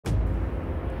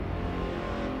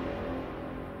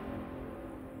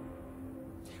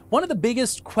One of the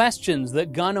biggest questions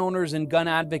that gun owners and gun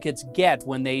advocates get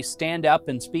when they stand up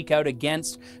and speak out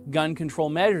against gun control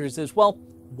measures is, well,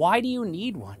 why do you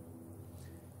need one?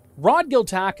 Rod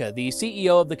Giltaca, the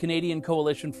CEO of the Canadian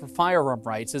Coalition for Firearm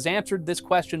Rights, has answered this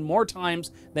question more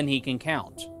times than he can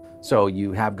count. So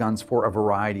you have guns for a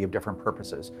variety of different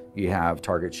purposes. You have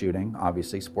target shooting,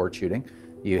 obviously sport shooting.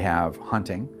 You have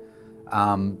hunting.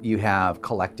 You have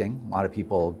collecting. A lot of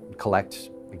people collect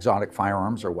exotic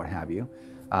firearms or what have you.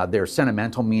 There's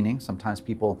sentimental meaning. Sometimes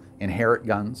people inherit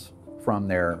guns from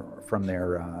their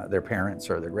parents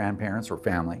or their grandparents or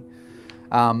family.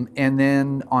 And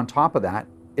then on top of that,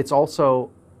 it's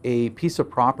also a piece of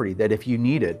property that if you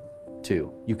needed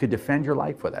to, you could defend your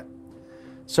life with it.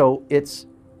 So it's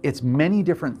many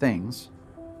different things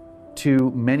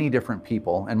to many different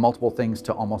people and multiple things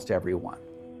to almost everyone.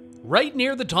 Right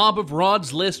near the top of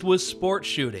Rod's list was sport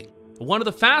shooting, one of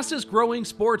the fastest growing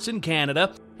sports in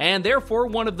Canada, and therefore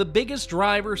one of the biggest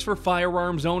drivers for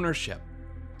firearms ownership.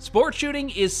 Sport shooting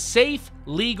is safe,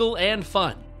 legal, and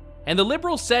fun, and the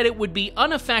Liberals said it would be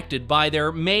unaffected by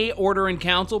their May Order in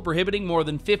Council prohibiting more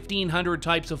than 1,500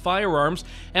 types of firearms,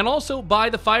 and also by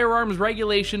the Firearms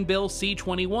Regulation Bill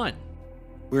C-21.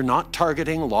 We're not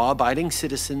targeting law-abiding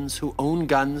citizens who own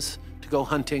guns to go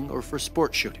hunting or for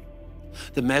sport shooting.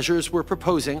 The measures we're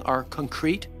proposing are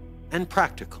concrete and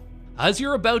practical. As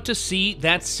you're about to see,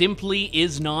 that simply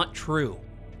is not true.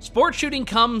 Sport shooting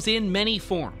comes in many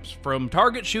forms, from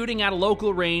target shooting at a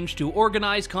local range to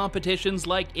organized competitions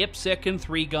like IPSC and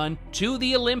 3-gun to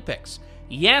the Olympics.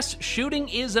 Yes, shooting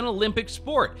is an Olympic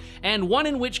sport, and one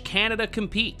in which Canada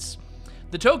competes.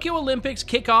 The Tokyo Olympics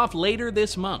kick off later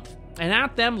this month, and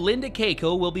at them, Lynda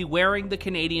Kiejko will be wearing the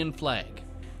Canadian flag.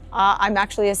 I'm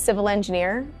actually a civil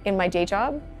engineer in my day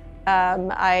job.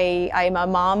 I'm a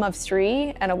mom of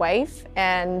 3 and a wife,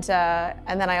 and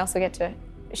then I also get to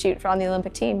shoot on the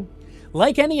Olympic team.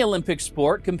 Like any Olympic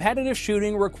sport, competitive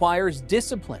shooting requires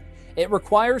discipline. It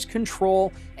requires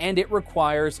control, and it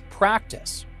requires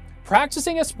practice.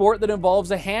 Practicing a sport that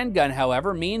involves a handgun,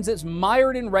 however, means it's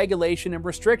mired in regulation and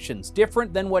restrictions,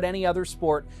 different than what any other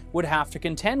sport would have to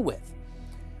contend with.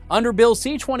 Under Bill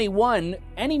C-21,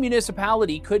 any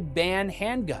municipality could ban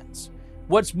handguns.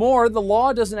 What's more, the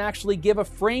law doesn't actually give a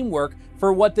framework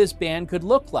for what this ban could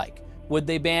look like. Would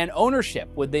they ban ownership?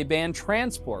 Would they ban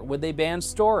transport? Would they ban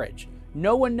storage?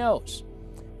 No one knows.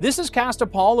 This has cast a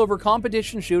pall over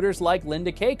competition shooters like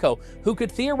Lynda Kiejko, who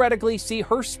could theoretically see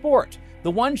her sport,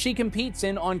 the one she competes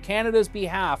in on Canada's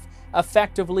behalf,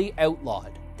 effectively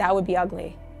outlawed. That would be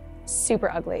ugly.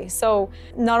 Super ugly. So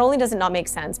not only does it not make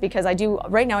sense, because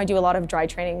right now I do a lot of dry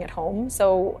training at home.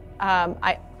 So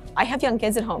I have young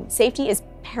kids at home. Safety is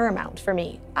paramount for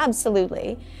me,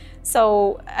 absolutely.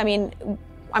 So, I mean,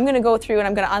 I'm gonna go through and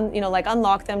I'm gonna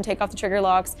unlock them, take off the trigger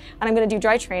locks, and I'm gonna do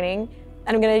dry training.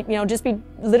 And I'm gonna, just be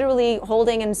literally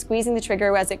holding and squeezing the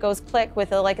trigger as it goes click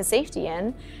with a safety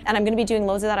in. And I'm gonna be doing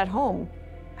loads of that at home.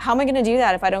 How am I gonna do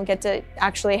that if I don't get to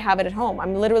actually have it at home?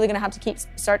 I'm literally gonna have to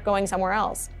start going somewhere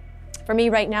else. For me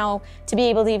right now, to be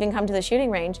able to even come to the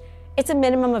shooting range, it's a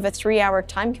minimum of a 3-hour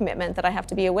time commitment that I have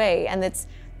to be away. And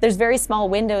there's very small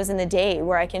windows in the day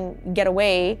where I can get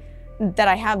away, that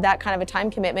I have that kind of a time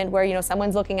commitment where,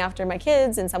 someone's looking after my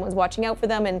kids and someone's watching out for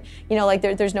them, and,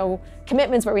 there's no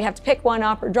commitments where we have to pick one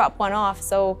up or drop one off.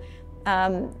 So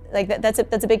that's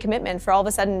a big commitment for all of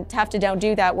a sudden to have to now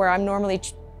do that, where I'm normally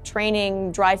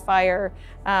training dry fire,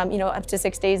 up to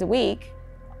 6 days a week.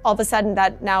 All of a sudden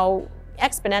that now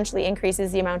exponentially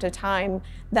increases the amount of time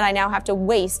that I now have to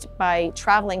waste by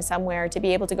traveling somewhere to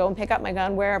be able to go and pick up my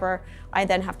gun wherever I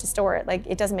then have to store it.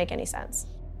 It doesn't make any sense.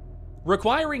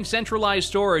 Requiring centralized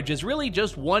storage is really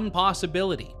just one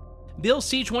possibility. Bill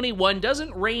C-21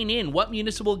 doesn't rein in what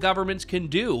municipal governments can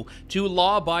do to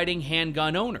law-abiding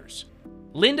handgun owners.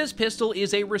 Lynda's pistol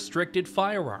is a restricted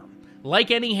firearm.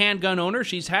 Like any handgun owner,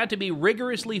 she's had to be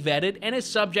rigorously vetted and is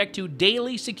subject to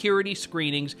daily security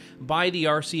screenings by the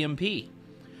RCMP.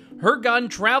 Her gun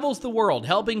travels the world,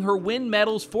 helping her win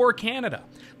medals for Canada,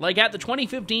 like at the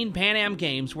 2015 Pan Am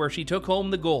Games where she took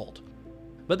home the gold.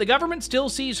 But the government still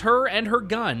sees her and her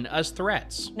gun as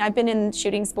threats. I've been in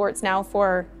shooting sports now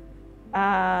for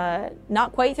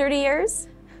not quite 30 years,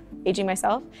 aging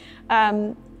myself.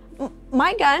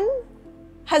 My gun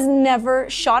has never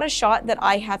shot a shot that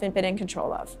I haven't been in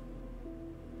control of.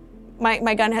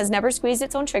 My gun has never squeezed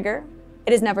its own trigger.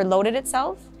 It has never loaded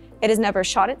itself. It has never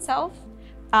shot itself.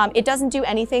 It doesn't do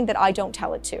anything that I don't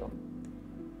tell it to.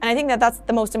 And I think that that's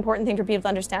the most important thing for people to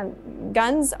understand.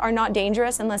 Guns are not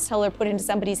dangerous unless they're put into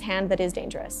somebody's hand that is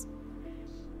dangerous.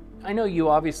 I know you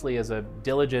obviously, as a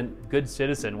diligent, good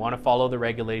citizen, want to follow the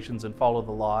regulations and follow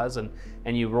the laws, and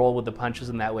you roll with the punches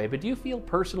in that way, but do you feel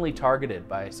personally targeted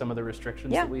by some of the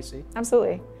restrictions that we see?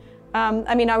 Absolutely.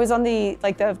 I mean, I was on the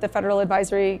Federal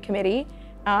Advisory Committee,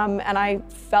 and I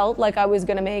felt like I was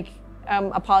going to make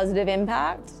a positive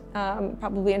impact,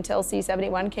 probably until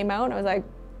C-71 came out, and I was like,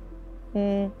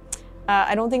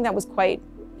 I don't think that was quite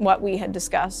what we had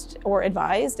discussed or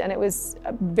advised, and it was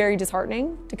very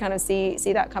disheartening to kind of see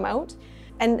that come out.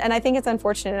 And I think it's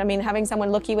unfortunate. I mean, having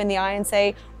someone look you in the eye and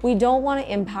say, we don't want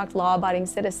to impact law-abiding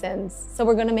citizens, so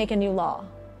we're going to make a new law.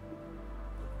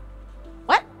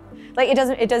 What? Like,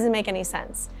 it doesn't make any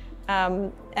sense.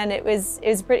 And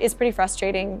it's pretty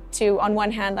frustrating to, on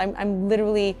one hand, I'm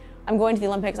going to the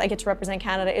Olympics, I get to represent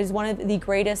Canada. It is one of the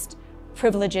greatest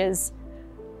privileges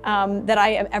that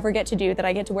I ever get to do, that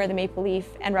I get to wear the maple leaf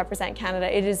and represent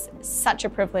Canada. It is such a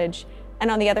privilege. And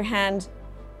on the other hand,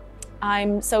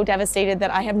 I'm so devastated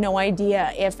that I have no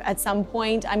idea if at some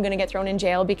point I'm going to get thrown in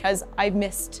jail because I've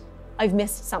missed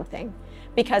something,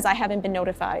 because I haven't been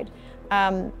notified.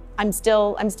 I'm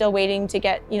still waiting to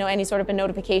get, you know, any sort of a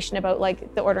notification about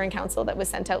like the order in council that was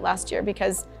sent out last year,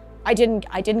 because I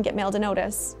didn't get mailed a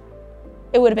notice.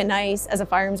 It would have been nice as a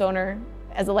firearms owner,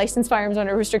 as a licensed firearms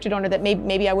owner, restricted owner, that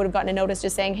maybe I would have gotten a notice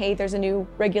just saying, hey, there's a new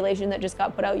regulation that just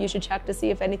got put out. You should check to see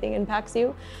if anything impacts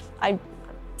you. I'm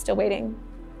still waiting.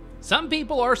 Some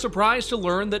people are surprised to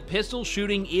learn that pistol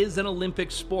shooting is an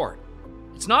Olympic sport.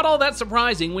 It's not all that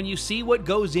surprising when you see what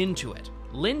goes into it.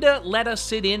 Lynda let us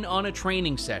sit in on a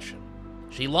training session.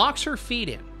 She locks her feet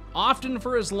in, often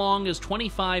for as long as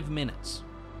 25 minutes.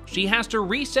 She has to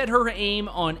reset her aim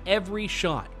on every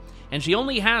shot, and she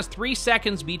only has 3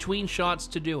 seconds between shots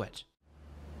to do it.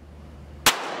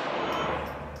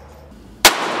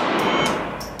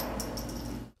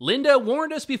 Lynda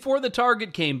warned us before the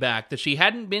target came back that she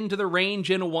hadn't been to the range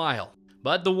in a while,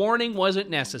 but the warning wasn't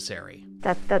necessary.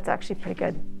 That's actually pretty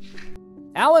good.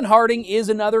 Allan Harding is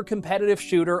another competitive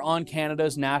shooter on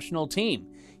Canada's national team.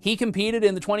 He competed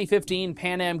in the 2015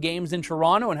 Pan Am Games in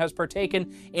Toronto and has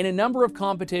partaken in a number of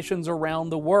competitions around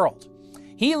the world.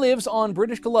 He lives on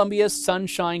British Columbia's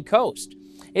Sunshine Coast.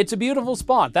 It's a beautiful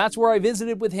spot. That's where I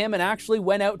visited with him and actually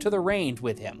went out to the range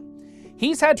with him.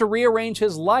 He's had to rearrange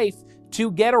his life to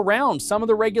get around some of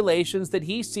the regulations that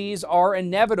he sees are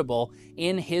inevitable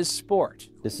in his sport.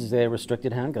 This is a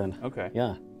restricted handgun. Okay.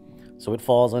 Yeah. So it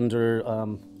falls under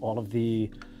all of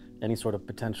any sort of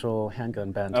potential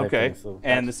handgun ban type thing. So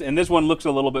and this one looks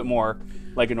a little bit more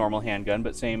like a normal handgun,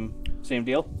 but same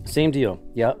deal? Same deal,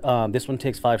 yeah. This one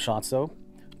takes 5 shots though.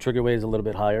 Trigger weight is a little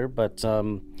bit higher, but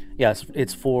yeah,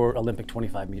 it's for Olympic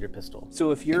 25-meter pistol. So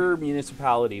if your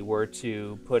municipality were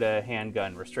to put a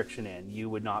handgun restriction in, you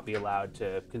would not be allowed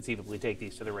to conceivably take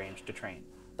these to the range to train?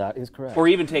 That is correct. Or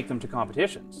even take them to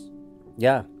competitions?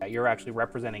 Yeah. You're actually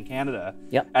representing Canada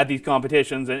yep. at these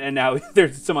competitions, and now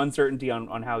there's some uncertainty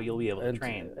on how you'll be able to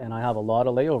train. And I have a lot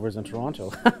of layovers in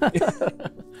Toronto.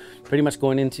 Pretty much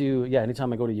going into, yeah,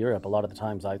 anytime I go to Europe, a lot of the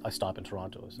times I stop in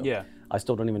Toronto. So yeah. I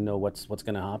still don't even know what's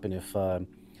going to happen if,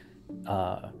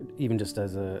 even just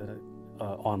as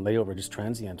on layover, just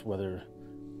transient, whether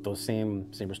those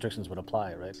same restrictions would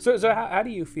apply, right? So how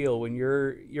do you feel when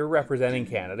you're representing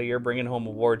Canada, you're bringing home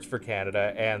awards for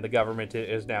Canada, and the government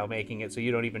is now making it so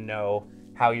you don't even know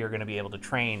how you're going to be able to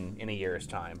train in a year's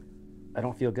time? I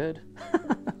don't feel good.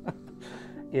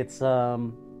 It's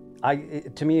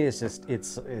to me it's just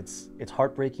it's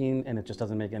heartbreaking, and it just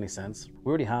doesn't make any sense. We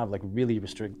already have like really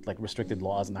restricted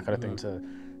laws and that kind of thing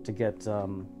to get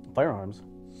firearms.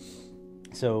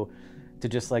 So to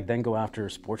just like then go after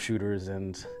sports shooters,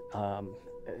 and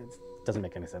it doesn't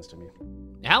make any sense to me.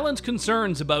 Allan's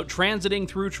concerns about transiting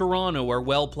through Toronto are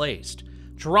well placed.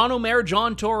 Toronto Mayor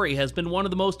John Tory has been one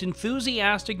of the most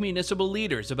enthusiastic municipal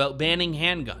leaders about banning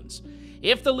handguns.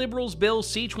 If the Liberals' Bill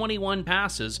C-21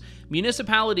 passes,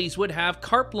 municipalities would have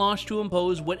carte blanche to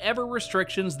impose whatever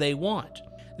restrictions they want.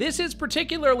 This is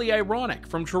particularly ironic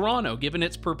from Toronto, given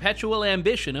its perpetual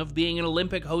ambition of being an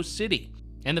Olympic host city,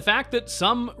 and the fact that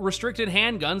some restricted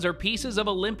handguns are pieces of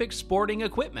Olympic sporting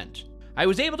equipment. I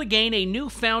was able to gain a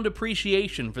newfound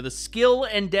appreciation for the skill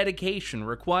and dedication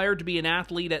required to be an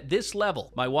athlete at this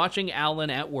level by watching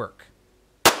Allan at work.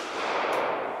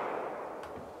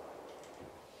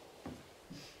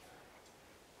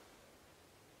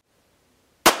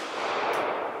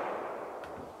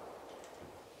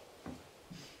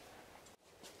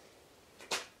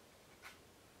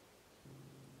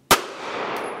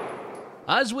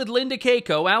 As with Lynda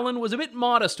Kiejko, Allan was a bit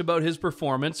modest about his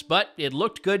performance, but it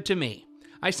looked good to me.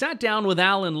 I sat down with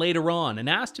Allan later on and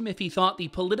asked him if he thought the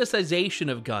politicization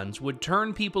of guns would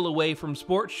turn people away from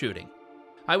sports shooting.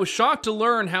 I was shocked to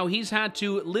learn how he's had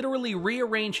to literally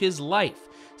rearrange his life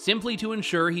simply to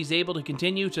ensure he's able to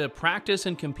continue to practice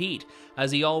and compete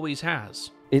as he always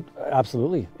has.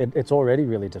 Absolutely. It's already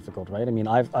really difficult, right? I mean,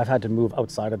 I've had to move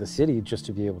outside of the city just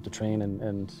to be able to train,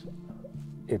 and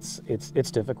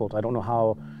it's difficult. I don't know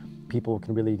how people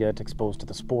can really get exposed to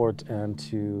the sport and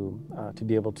to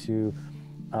be able to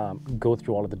go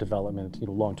through all of the development,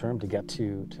 long term to get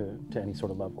to any sort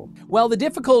of level. While the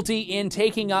difficulty in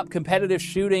taking up competitive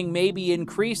shooting may be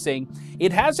increasing,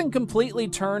 it hasn't completely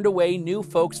turned away new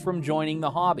folks from joining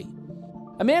the hobby.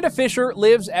 Amanda Fisher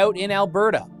lives out in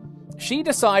Alberta. She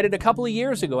decided a couple of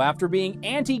years ago, after being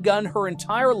anti-gun her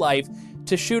entire life,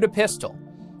 to shoot a pistol.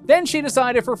 Then she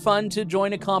decided for fun to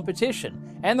join a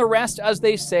competition, and the rest, as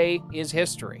they say, is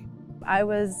history. I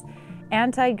was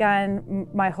anti-gun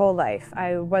my whole life.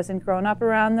 I wasn't grown up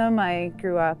around them. I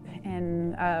grew up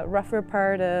in a rougher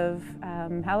part of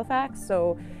Halifax,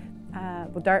 so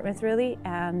Dartmouth really,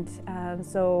 and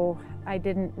so I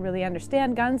didn't really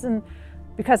understand guns, and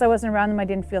because I wasn't around them, I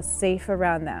didn't feel safe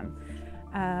around them.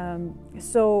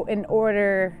 So in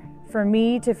order for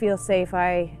me to feel safe,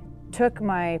 I took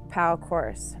my PAL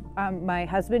course. My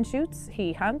husband shoots,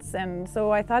 he hunts, and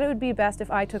so I thought it would be best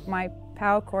if I took my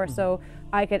PAL course so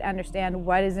I could understand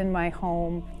what is in my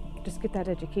home, just get that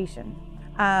education.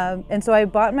 And so I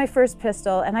bought my first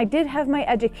pistol, and I did have my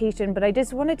education, but I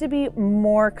just wanted to be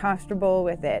more comfortable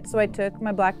with it. So I took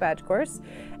my black badge course,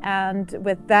 and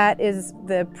with that is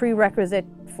the prerequisite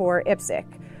for IPSC.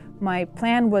 My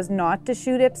plan was not to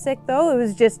shoot IPSC though, it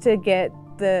was just to get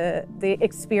the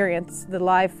experience, the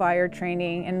live fire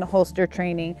training and the holster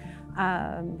training,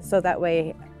 so that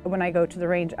way when I go to the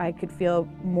range I could feel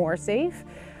more safe.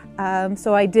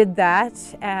 So I did that,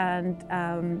 and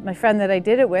my friend that I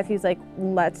did it with, he's like,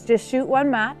 let's just shoot one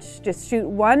match. Just shoot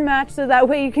one match so that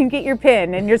way you can get your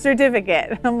pin and your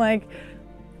certificate. I'm like,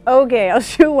 okay, I'll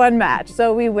shoot one match.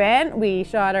 So we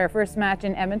shot our first match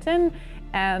in Edmonton,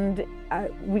 and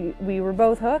we were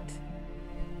both hooked.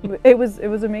 It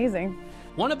was amazing.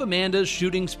 One of Amanda's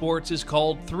shooting sports is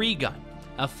called 3-gun,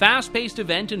 a fast-paced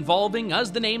event involving, as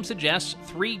the name suggests,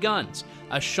 3 guns,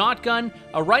 a shotgun,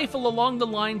 a rifle along the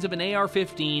lines of an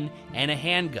AR-15, and a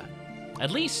handgun.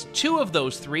 At least 2 of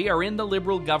those 3 are in the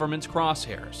Liberal government's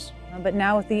crosshairs. But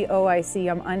now with the OIC,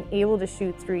 I'm unable to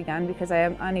shoot 3-gun because I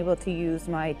am unable to use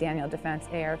my Daniel Defense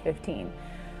AR-15.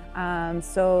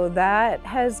 So that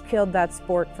has killed that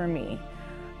sport for me.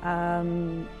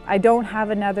 I don't have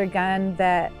another gun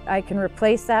that I can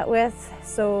replace that with,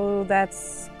 so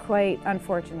that's quite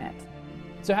unfortunate.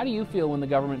 So how do you feel when the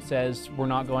government says we're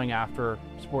not going after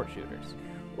sport shooters?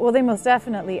 Well, they most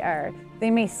definitely are. They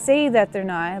may say that they're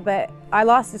not, but I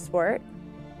lost a sport,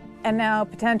 and now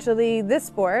potentially this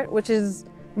sport, which is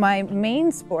my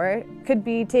main sport, could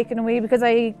be taken away because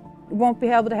I won't be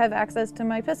able to have access to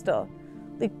my pistol.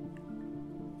 Like,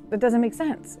 that doesn't make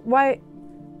sense. Why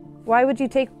would you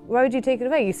take it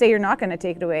away? You say you're not going to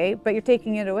take it away, but you're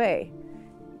taking it away.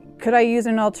 Could I use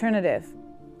an alternative?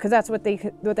 Because that's what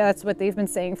they've been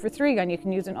saying for 3-gun. You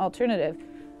can use an alternative.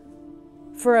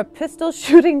 For a pistol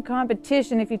shooting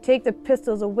competition, if you take the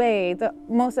pistols away, the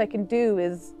most I can do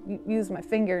is use my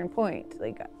finger and point.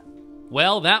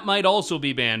 Well, that might also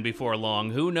be banned before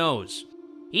long. Who knows?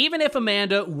 Even if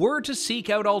Amanda were to seek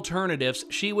out alternatives,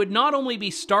 she would not only be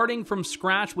starting from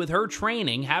scratch with her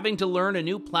training, having to learn a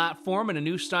new platform and a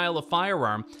new style of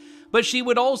firearm, but she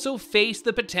would also face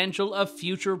the potential of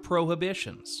future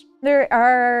prohibitions. There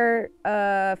are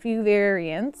a few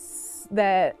variants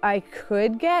that I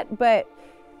could get, but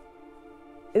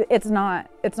it's not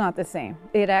the same.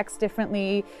 It acts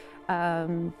differently.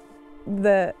 All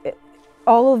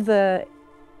of the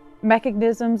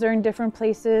mechanisms are in different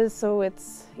places, so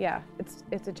it's a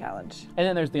challenge. And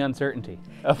then there's the uncertainty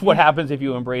of what happens if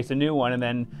you embrace a new one and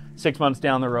then 6 months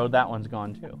down the road that one's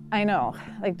gone too. I know.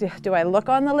 Like, do I look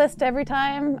on the list every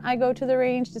time I go to the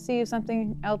range to see if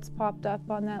something else popped up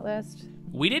on that list?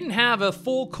 We didn't have a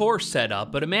full course set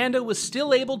up, but Amanda was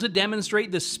still able to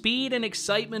demonstrate the speed and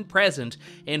excitement present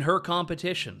in her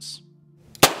competitions.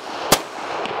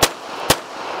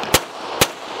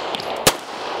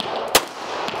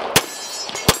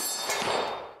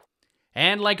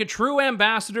 And like a true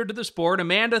ambassador to the sport,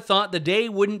 Amanda thought the day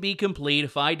wouldn't be complete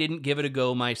if I didn't give it a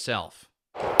go myself.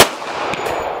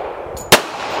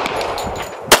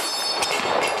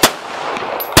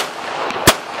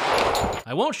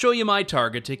 I won't show you my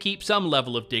target to keep some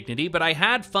level of dignity, but I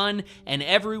had fun and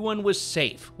everyone was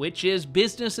safe, which is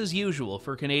business as usual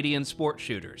for Canadian sport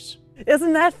shooters.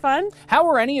 Isn't that fun? How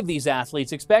are any of these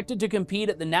athletes expected to compete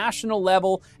at the national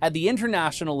level, at the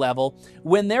international level,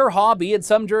 when their hobby in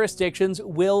some jurisdictions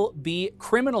will be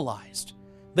criminalized?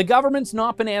 The government's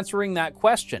not been answering that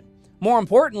question. More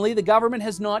importantly, the government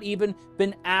has not even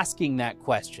been asking that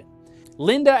question.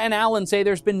 Lynda and Allan say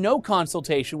there's been no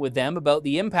consultation with them about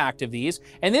the impact of these,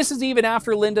 and this is even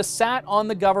after Lynda sat on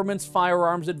the government's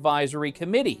Firearms Advisory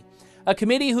Committee, a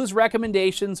committee whose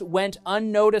recommendations went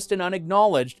unnoticed and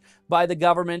unacknowledged by the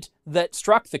government that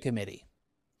struck the committee.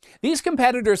 These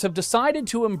competitors have decided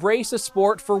to embrace a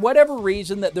sport for whatever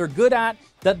reason that they're good at,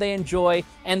 that they enjoy,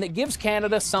 and that gives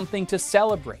Canada something to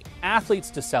celebrate, athletes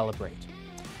to celebrate.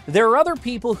 There are other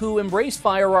people who embrace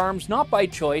firearms not by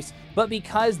choice, but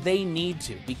because they need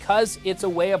to, because it's a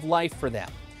way of life for them.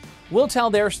 We'll tell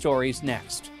their stories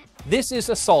next. This is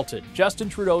Assaulted, Justin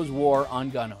Trudeau's war on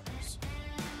gun owners.